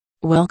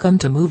Welcome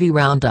to Movie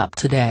Roundup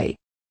today.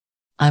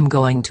 I'm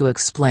going to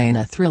explain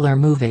a thriller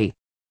movie.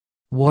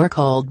 War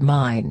called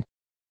Mine.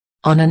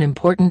 On an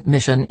important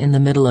mission in the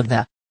middle of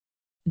the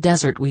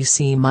desert we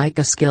see Mike,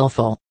 a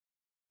skillful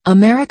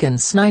American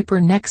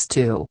sniper, next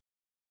to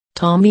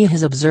Tommy,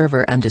 his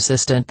observer and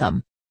assistant.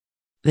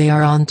 They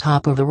are on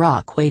top of a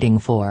rock waiting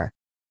for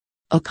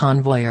a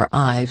convoy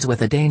arrives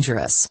with a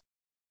dangerous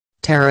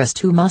terrorist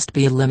who must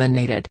be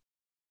eliminated.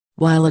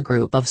 While a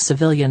group of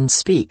civilians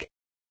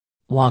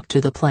walk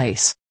to the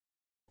place.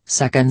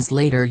 Seconds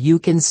later you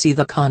can see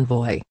the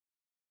convoy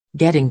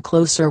getting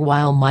closer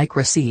while Mike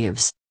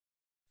receives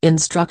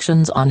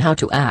instructions on how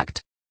to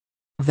act.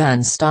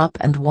 Then stop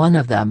and one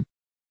of them,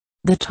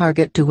 the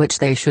target to which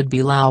they should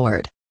be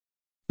lowered,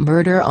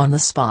 murder on the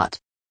spot.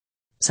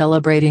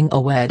 Celebrating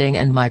a wedding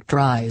and Mike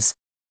tries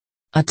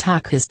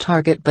attack his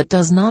target but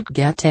does not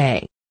get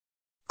a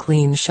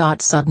clean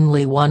shot.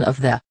 Suddenly one of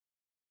the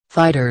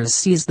fighters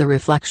sees the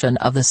reflection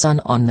of the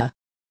sun on the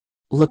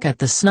look at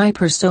the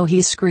sniper, so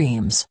he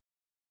screams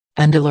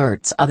and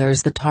alerts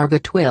others the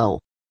target will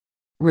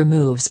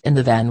removes in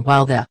the van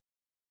while the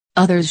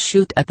others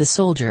shoot at the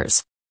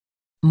soldiers.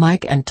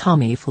 Mike and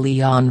Tommy flee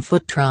on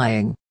foot,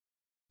 trying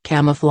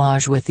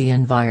camouflage with the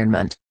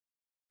environment.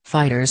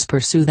 Fighters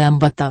pursue them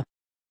but the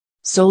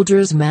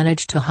soldiers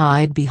manage to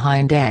hide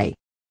behind a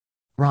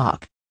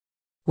rock.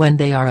 When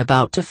they are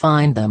about to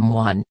find them,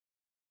 one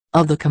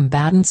of the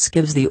combatants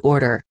gives the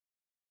order,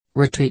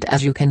 retreat,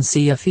 as you can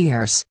see a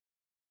fierce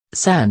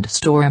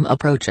sandstorm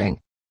approaching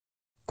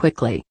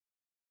quickly.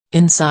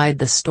 Inside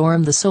the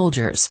storm the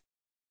soldiers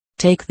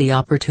take the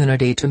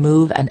opportunity to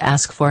move and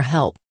ask for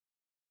help.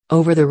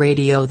 Over the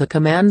radio the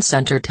command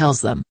center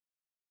tells them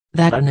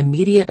that an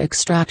immediate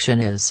extraction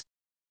is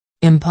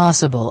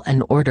impossible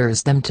and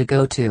orders them to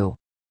go to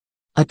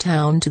a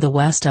town to the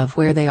west of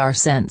where they are,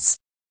 since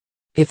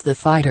if the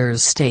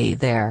fighters stay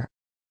there,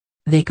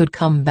 they could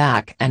come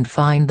back and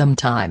find them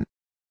time.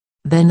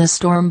 Then the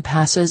storm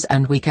passes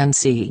and we can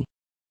see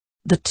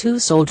the two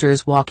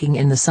soldiers walking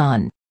in the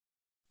sun.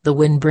 The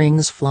wind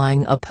brings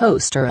flying a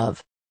poster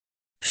of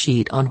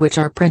sheet on which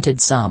are printed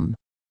some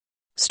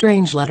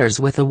strange letters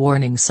with a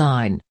warning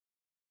sign.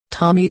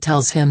 Tommy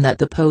tells him that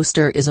the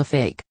poster is a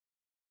fake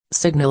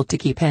signal to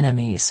keep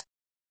enemies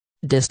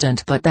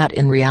distant, but that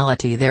in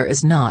reality there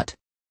is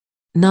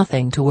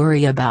nothing to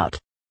worry about.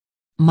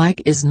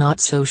 Mike is not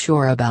so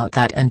sure about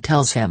that and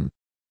tells him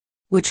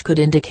which could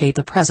indicate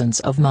the presence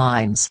of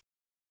mines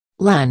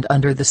land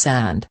under the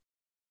sand.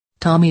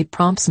 Tommy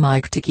prompts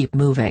Mike to keep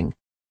moving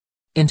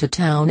into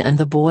town and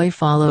the boy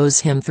follows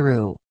him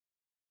through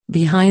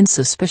behind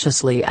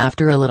suspiciously.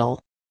 After a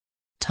little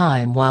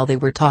time while they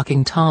were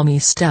talking, Tommy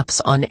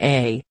steps on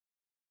a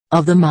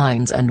of the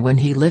mines and when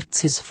he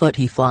lifts his foot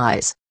he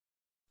flies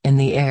in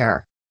the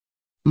air.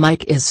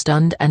 Mike is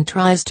stunned and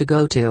tries to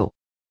go to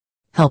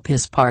help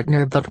his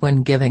partner, but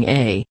when giving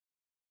a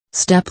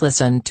step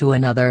listen to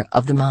another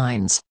of the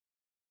mines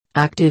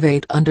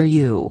activate under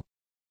you.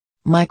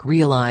 Mike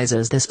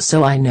realizes this,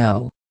 so I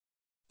know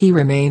he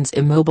remains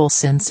immobile,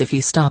 since if he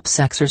stops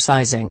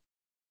exercising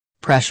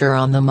pressure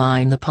on the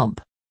mine the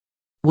pump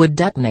would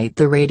detonate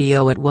the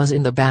radio. It was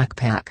in the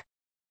backpack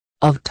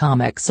of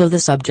Tomek, so the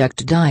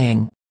subject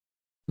dying.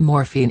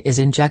 Morphine is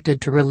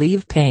injected to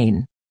relieve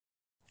pain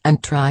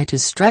and try to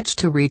stretch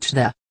to reach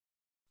the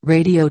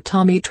radio.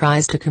 Tommy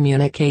tries to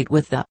communicate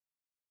with the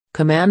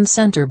command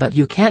center but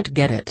you can't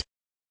get it.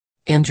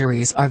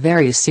 Injuries are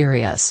very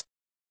serious,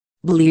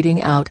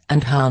 bleeding out,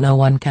 and how no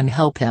one can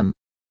help him.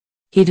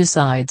 He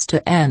decides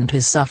to end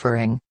his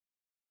suffering.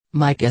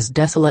 Mike is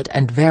desolate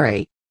and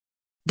very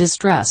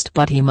distressed,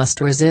 but he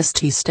must resist.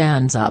 He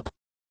stands up,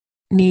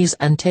 knees,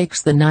 and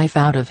takes the knife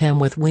out of him,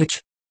 with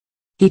which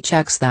he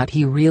checks that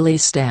he really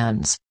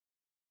stands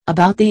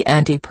about the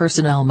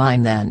anti-personnel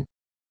mine. Then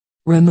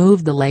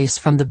remove the lace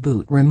from the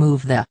boot,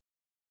 remove the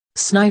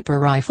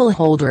sniper rifle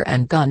holder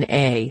and gun,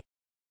 a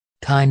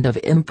kind of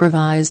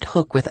improvised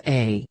hook with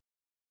a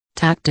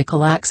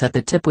tactical axe at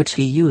the tip, which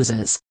he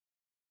uses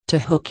to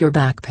hook your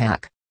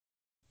backpack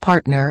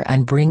partner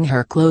and bring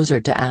her closer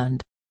to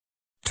and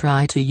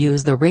try to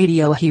use the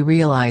radio. He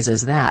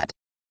realizes that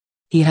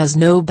he has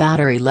no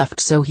battery left,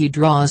 so he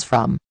draws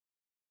from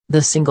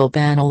the single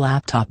panel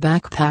laptop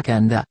backpack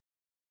and the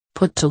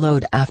put to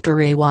load. After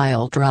a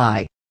while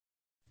try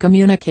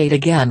communicate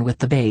again with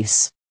the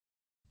base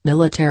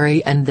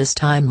military, and this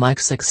time Mike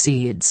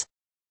succeeds,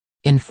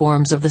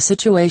 informs of the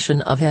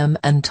situation of him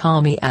and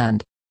Tommy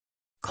and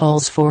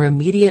calls for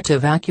immediate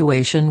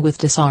evacuation with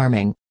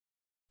disarming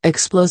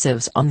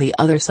explosives. On the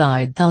other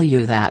side tell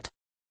you that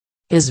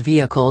his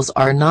vehicles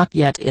are not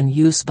yet in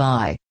use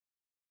by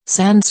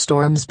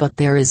sandstorms, but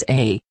there is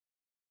a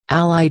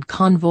Allied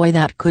convoy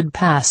that could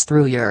pass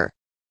through your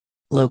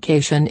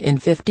location in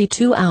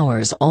 52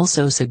 hours.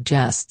 Also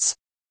suggests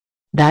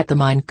that the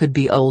mine could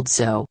be old,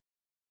 so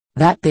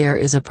that there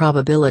is a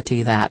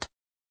probability that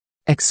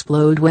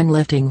explode when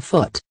lifting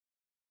foot.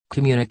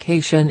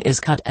 Communication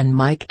is cut and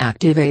Mike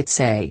activates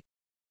a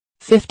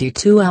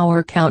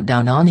 52-hour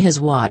countdown on his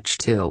watch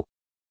too,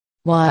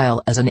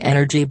 while as an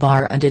energy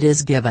bar, and it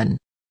is given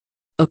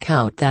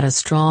account that a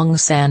strong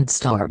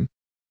sandstorm.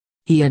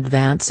 He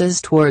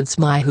advances towards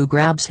Mai, who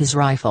grabs his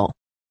rifle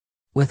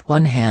with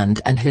one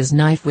hand and his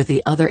knife with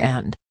the other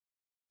end.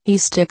 He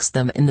sticks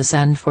them in the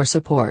sand for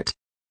support,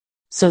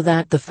 so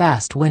that the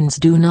fast winds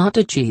do not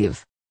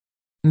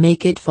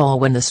make it fall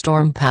when the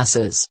storm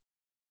passes.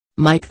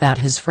 Mike, that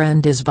his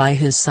friend is by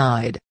his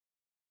side,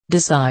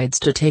 decides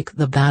to take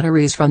the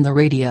batteries from the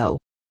radio.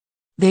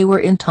 They were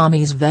in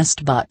Tommy's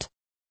vest, but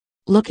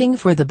looking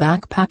for the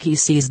backpack he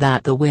sees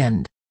that the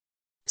wind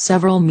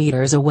several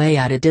meters away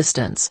at a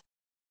distance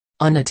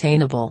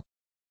unattainable.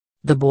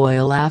 The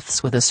boy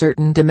laughs with a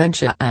certain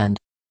dementia and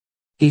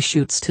he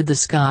shoots to the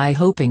sky,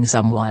 hoping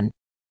someone.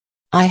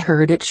 I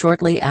heard it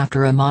shortly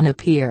after a man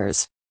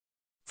appears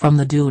from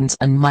the dunes,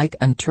 and Mike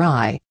and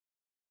try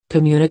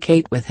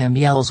communicate with him,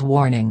 yells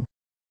warning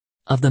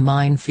of the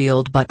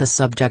minefield, but the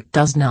subject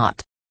does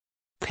not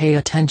pay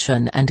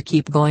attention and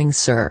keep going.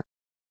 Sir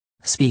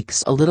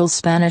speaks a little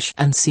Spanish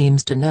and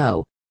seems to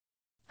know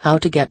how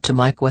to get to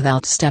Mike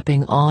without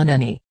stepping on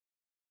any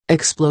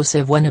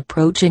explosive. When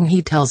approaching,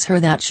 he tells her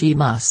that she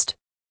must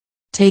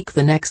take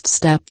the next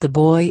step. The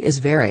boy is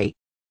very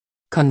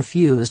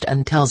confused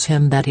and tells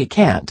him that he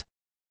can't.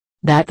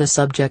 That the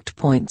subject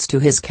points to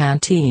his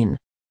canteen.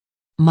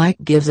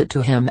 Mike gives it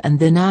to him and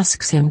then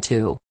asks him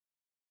to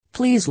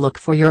please look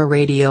for your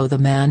radio. The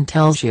man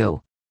tells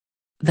you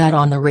that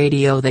on the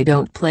radio they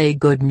don't play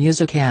good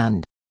music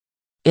and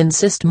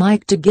insist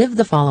Mike to give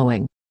the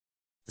following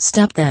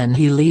step. Then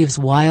he leaves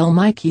while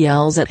Mike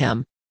yells at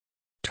him,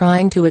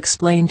 trying to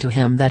explain to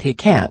him that he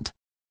can't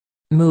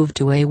move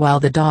to a while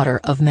the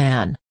daughter of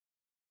man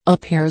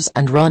appears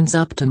and runs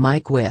up to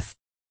Mike with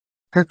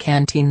her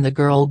canteen. The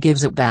girl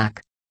gives it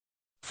back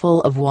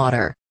full of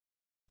water,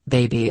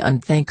 baby,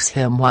 and thanks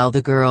him while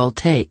the girl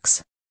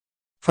takes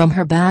from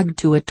her bag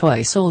to a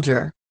toy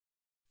soldier.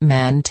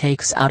 Man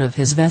takes out of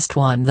his vest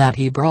one that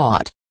he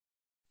brought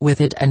with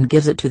it and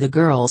gives it to the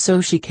girl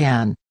so she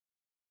can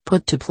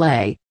put to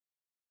play.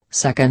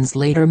 Seconds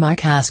later,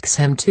 Mike asks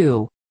him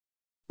to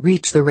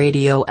reach the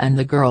radio and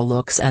the girl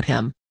looks at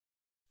him.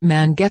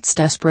 Man gets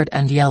desperate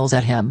and yells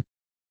at him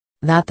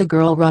that the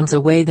girl runs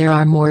away. There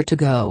are more to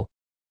go.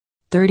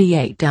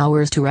 38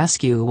 hours to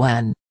rescue.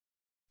 When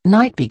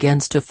night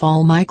begins to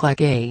fall, Mike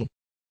like a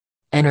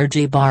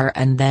energy bar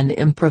and then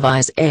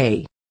improvise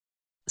a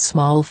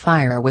small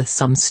fire with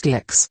some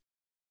sticks.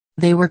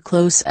 They were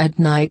close at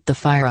night. The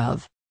fire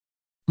of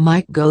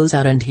Mike goes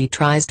out and he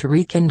tries to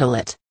rekindle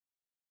it,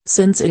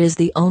 since it is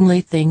the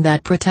only thing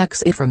that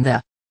protects it from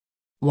the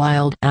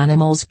wild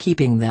animals,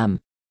 keeping them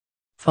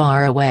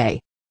far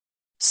away.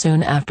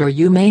 Soon after,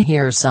 you may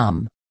hear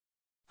some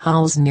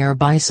howls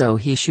nearby, so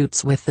he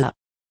shoots with the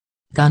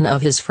gun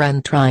of his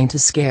friend, trying to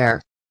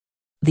scare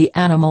the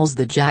animals.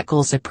 The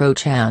jackals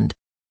approach and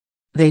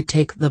they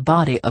take the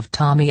body of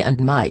Tommy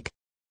and Mike,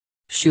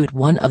 shoot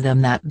one of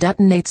them that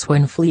detonates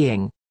when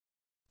fleeing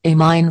a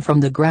mine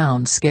from the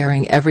ground,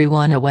 scaring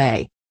everyone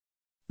away.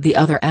 The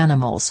other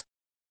animals.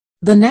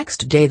 The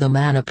next day the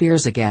man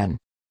appears again,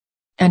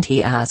 and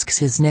he asks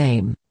his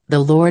name. The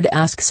Lord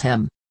asks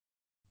him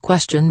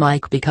question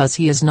Mike because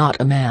he is not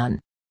a man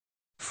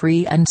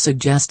free, and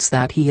suggests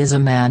that he is a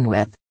man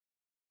with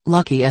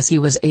lucky, as he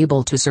was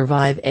able to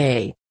survive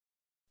a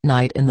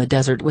night in the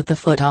desert with the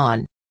foot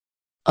on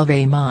of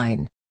a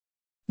mine.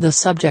 The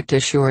subject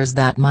assures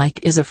that Mike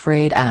is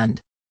afraid,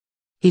 and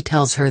he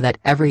tells her that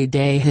every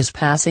day his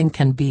passing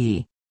can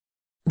be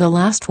the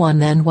last one.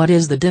 Then what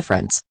is the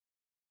difference?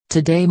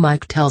 Today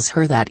Mike tells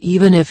her that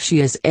even if she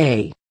is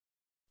a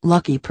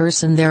lucky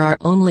person, there are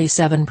only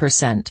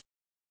 7%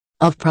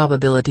 of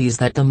probabilities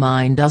that the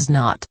mine does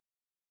not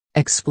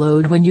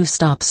explode when you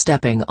stop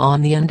stepping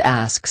on the, and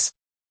asks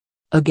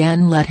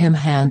again, let him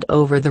hand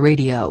over the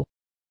radio.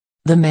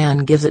 The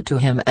man gives it to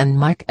him and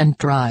Mike and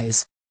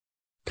tries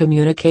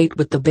communicate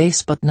with the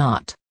base but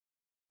not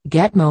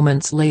get.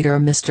 Moments later,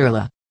 Mr.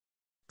 La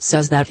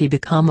says that he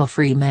become a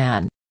free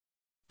man,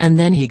 and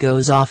then he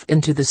goes off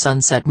into the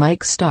sunset.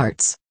 Mike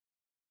starts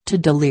to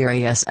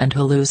delirious and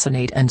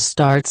hallucinate and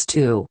starts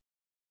to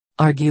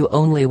argue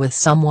only with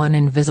someone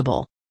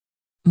invisible.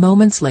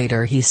 Moments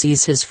later, he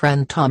sees his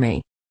friend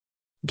Tommy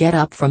get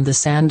up from the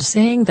sand,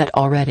 saying that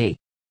already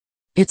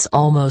it's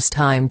almost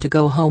time to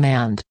go home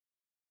and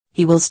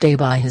he will stay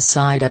by his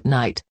side at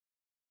night.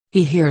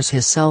 He hears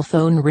his cell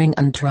phone ring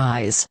and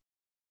tries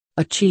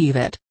achieve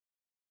it.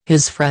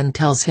 His friend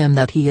tells him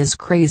that he is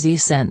crazy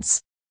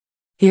since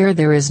here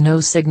there is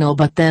no signal,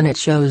 but then it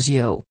shows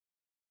you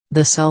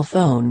the cell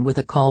phone with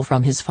a call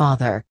from his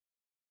father.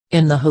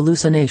 In the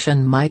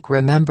hallucination, Mike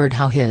remembered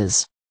how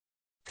his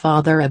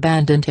father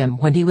abandoned him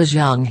when he was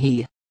young.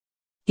 He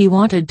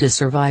wanted to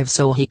survive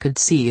so he could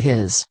see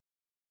his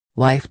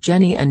wife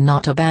Jenny and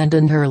not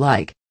abandon her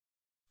like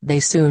they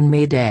soon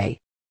made. A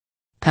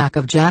pack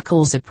of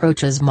jackals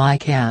approaches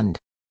Mike and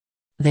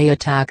they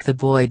attack the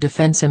boy.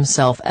 Defends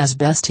himself as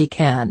best he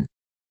can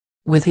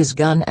with his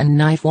gun and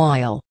knife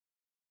while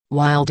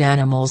wild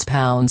animals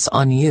pounce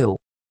on you.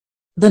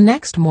 The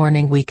next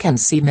morning we can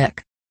see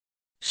Mick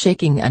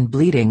shaking and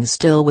bleeding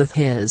still with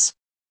his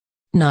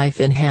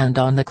Knife in hand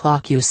on the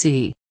clock, you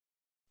see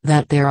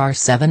that there are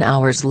 7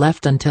 hours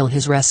left until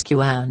his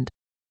rescue, and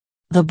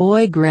the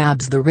boy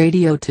grabs the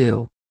radio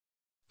to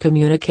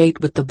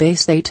communicate with the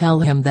base. They tell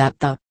him that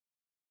the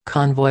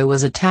convoy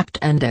was attacked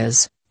and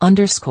is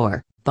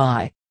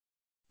by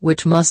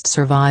which must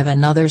survive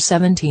another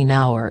 17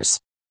 hours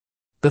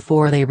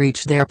before they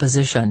reach their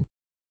position.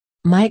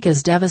 Mike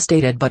is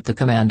devastated, but the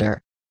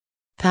commander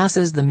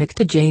passes the mic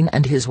to Jane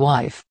and his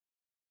wife.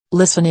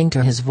 Listening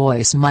to his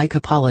voice, Mike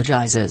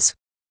apologizes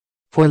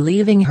for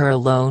leaving her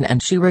alone,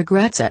 and she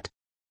regrets it.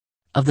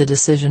 Of the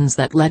decisions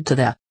that led to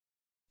the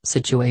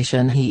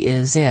situation he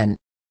is in.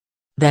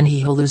 Then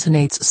he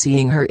hallucinates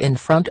seeing her in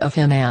front of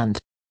him, and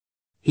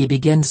he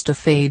begins to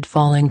fade,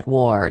 falling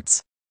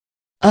towards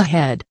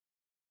ahead.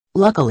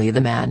 Luckily,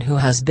 the man who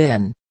has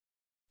been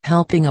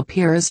helping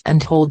appears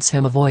and holds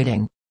him,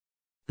 avoiding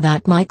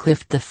that Mike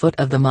lift the foot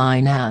of the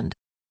mine and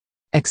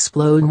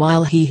explode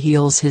while he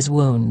heals his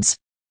wounds.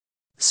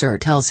 Sir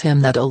tells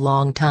him that a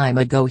long time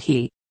ago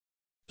he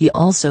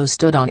also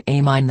stood on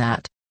a mine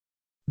that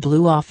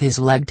blew off his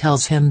leg.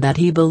 Tells him that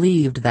he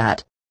believed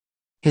that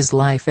his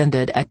life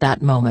ended at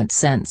that moment,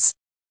 since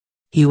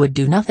he would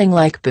do nothing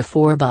like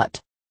before,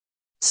 but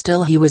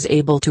still he was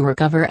able to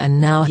recover,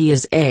 and now he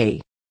is a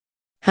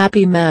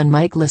happy man.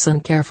 Mike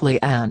listens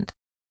carefully, and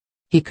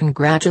he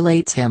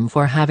congratulates him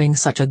for having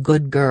such a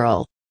good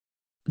girl,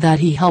 that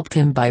he helped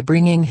him by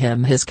bringing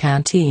him his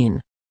canteen.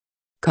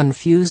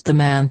 Confused, the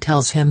man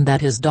tells him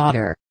that his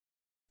daughter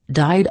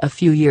died a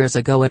few years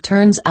ago. It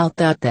turns out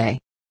that they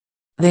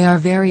are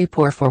very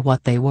poor for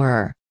what they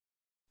were.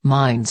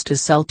 Mines to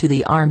sell to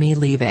the army,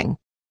 leaving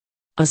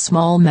a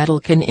small metal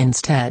can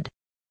instead.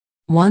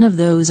 One of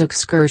those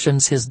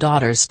excursions, his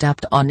daughter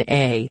stepped on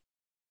a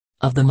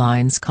of the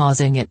mines,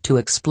 causing it to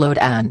explode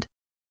and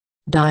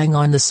dying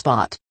on the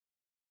spot.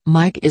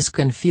 Mike is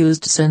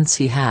confused, since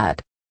he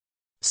had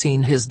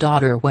seen his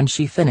daughter, when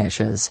she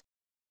finishes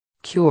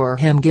cure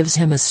him, gives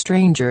him a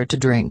stranger to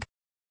drink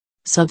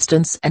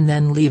substance, and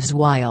then leaves.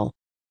 While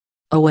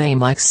away,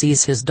 Mike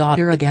sees his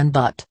daughter again,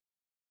 but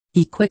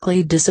he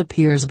quickly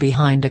disappears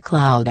behind a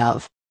cloud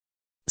of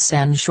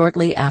sand.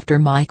 Shortly after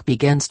Mike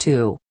begins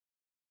to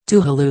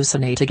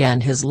hallucinate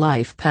again, his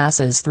life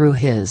passes through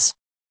his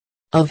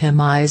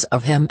eyes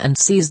of him, and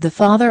sees the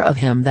father of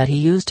him that he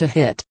used to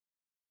hit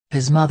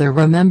his mother.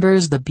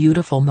 Remembers the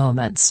beautiful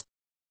moments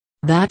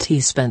that he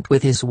spent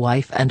with his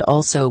wife, and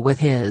also with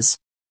his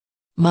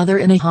mother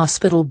in a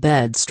hospital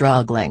bed,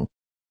 struggling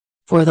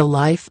for the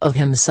life of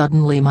him.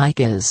 Suddenly Mike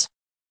is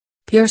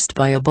pierced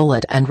by a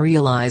bullet and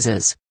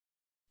realizes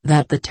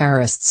that the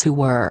terrorists who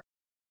were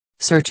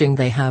searching,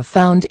 they have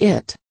found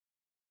it.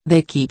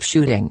 They keep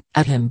shooting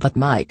at him, but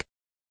Mike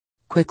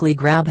quickly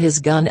grab his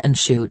gun and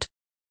shoot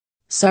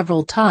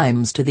several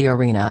times to the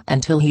arena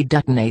until he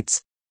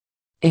detonates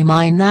a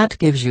mine that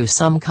gives you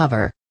some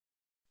cover.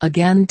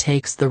 Again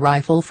takes the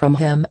rifle from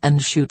him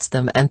and shoots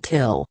them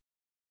until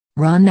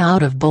run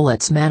out of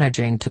bullets,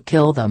 managing to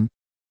kill them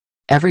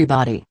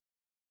everybody.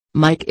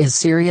 Mike is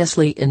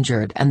seriously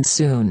injured, and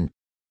soon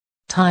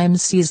time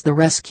sees the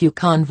rescue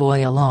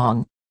convoy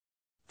along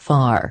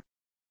far.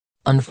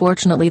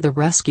 Unfortunately, the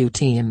rescue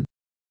team,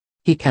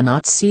 he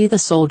cannot see the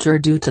soldier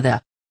due to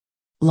the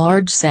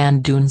large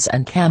sand dunes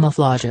and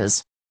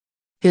camouflages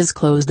his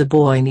clothes. The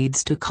boy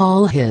needs to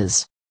call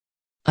his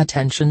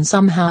attention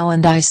somehow,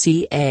 and I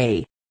see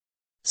a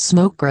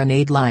smoke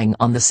grenade lying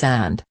on the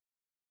sand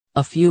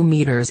a few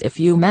meters. If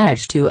you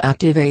manage to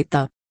activate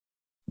the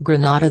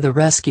grenade, the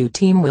rescue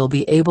team will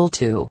be able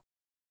to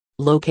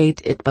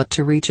locate it, but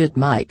to reach it,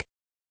 Mike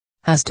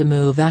has to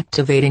move,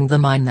 activating the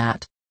mine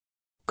that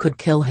could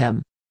kill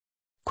him.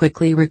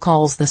 Quickly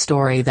recalls the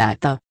story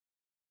that the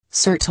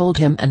sir told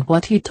him, and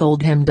what he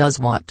told him does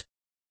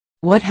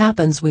what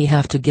happens. We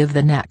have to give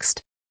the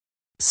next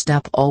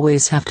step,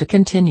 always have to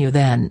continue.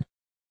 Then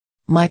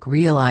Mike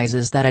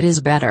realizes that it is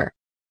better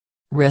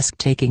risk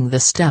taking the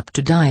step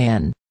to die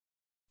in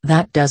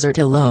that desert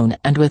alone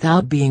and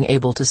without being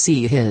able to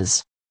see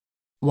his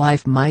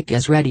wife. Mike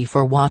is ready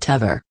for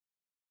whatever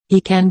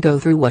he can go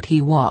through. What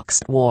he walks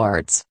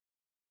towards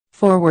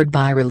forward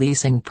by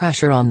releasing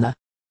pressure on the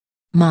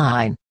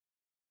mine.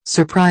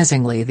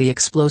 Surprisingly, the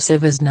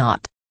explosive is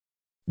not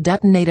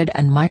detonated,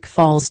 and Mike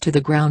falls to the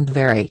ground,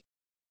 very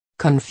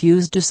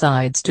confused.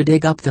 Decides to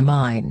dig up the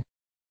mine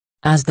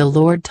as the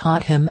Lord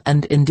taught him,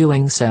 and in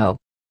doing so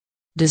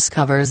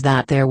discovers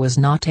that there was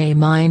not a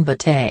mine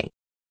but a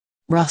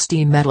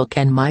rusty metal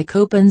can. Mike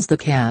opens the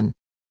can,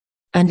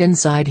 and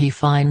inside he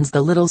finds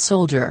the little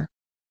soldier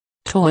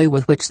toy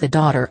with which the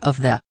daughter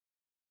of the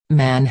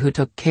man who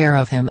took care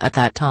of him at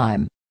that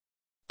time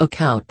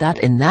account that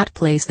in that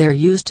place there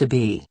used to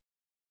be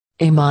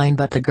a mine,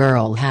 but the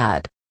girl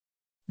had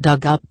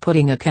dug up,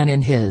 putting a can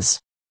in his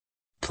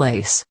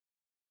place.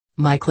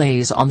 Mike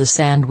lays on the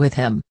sand with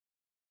him,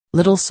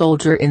 little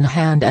soldier in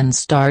hand, and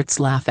starts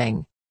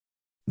laughing,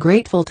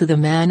 grateful to the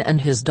man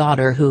and his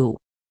daughter who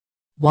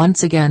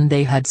once again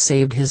they had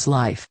saved his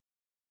life.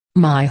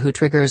 Who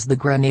triggers the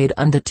grenade,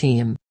 and the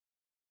team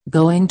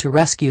going to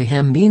rescue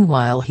him.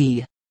 Meanwhile,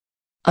 he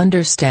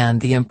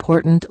Understand the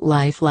important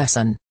life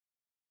lesson.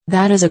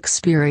 That is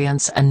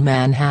experience and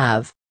man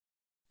have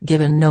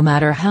given no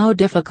matter how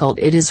difficult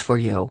it is for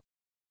you.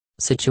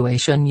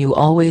 Situation you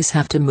always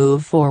have to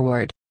move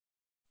forward.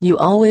 You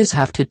always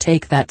have to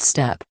take that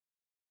step.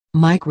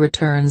 Mike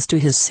returns to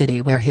his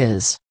city where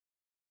his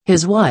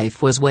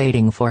wife was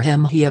waiting for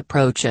him. He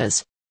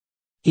approaches.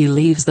 He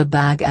leaves the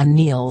bag and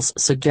kneels,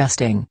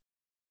 suggesting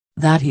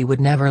that he would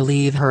never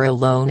leave her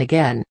alone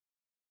again.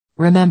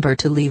 Remember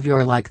to leave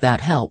your like, that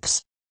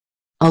helps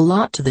a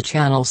lot to the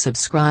channel.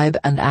 Subscribe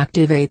and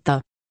activate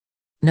the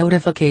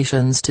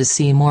notifications to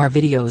see more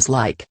videos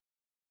like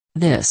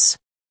this.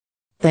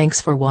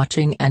 Thanks for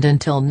watching, and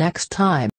until next time.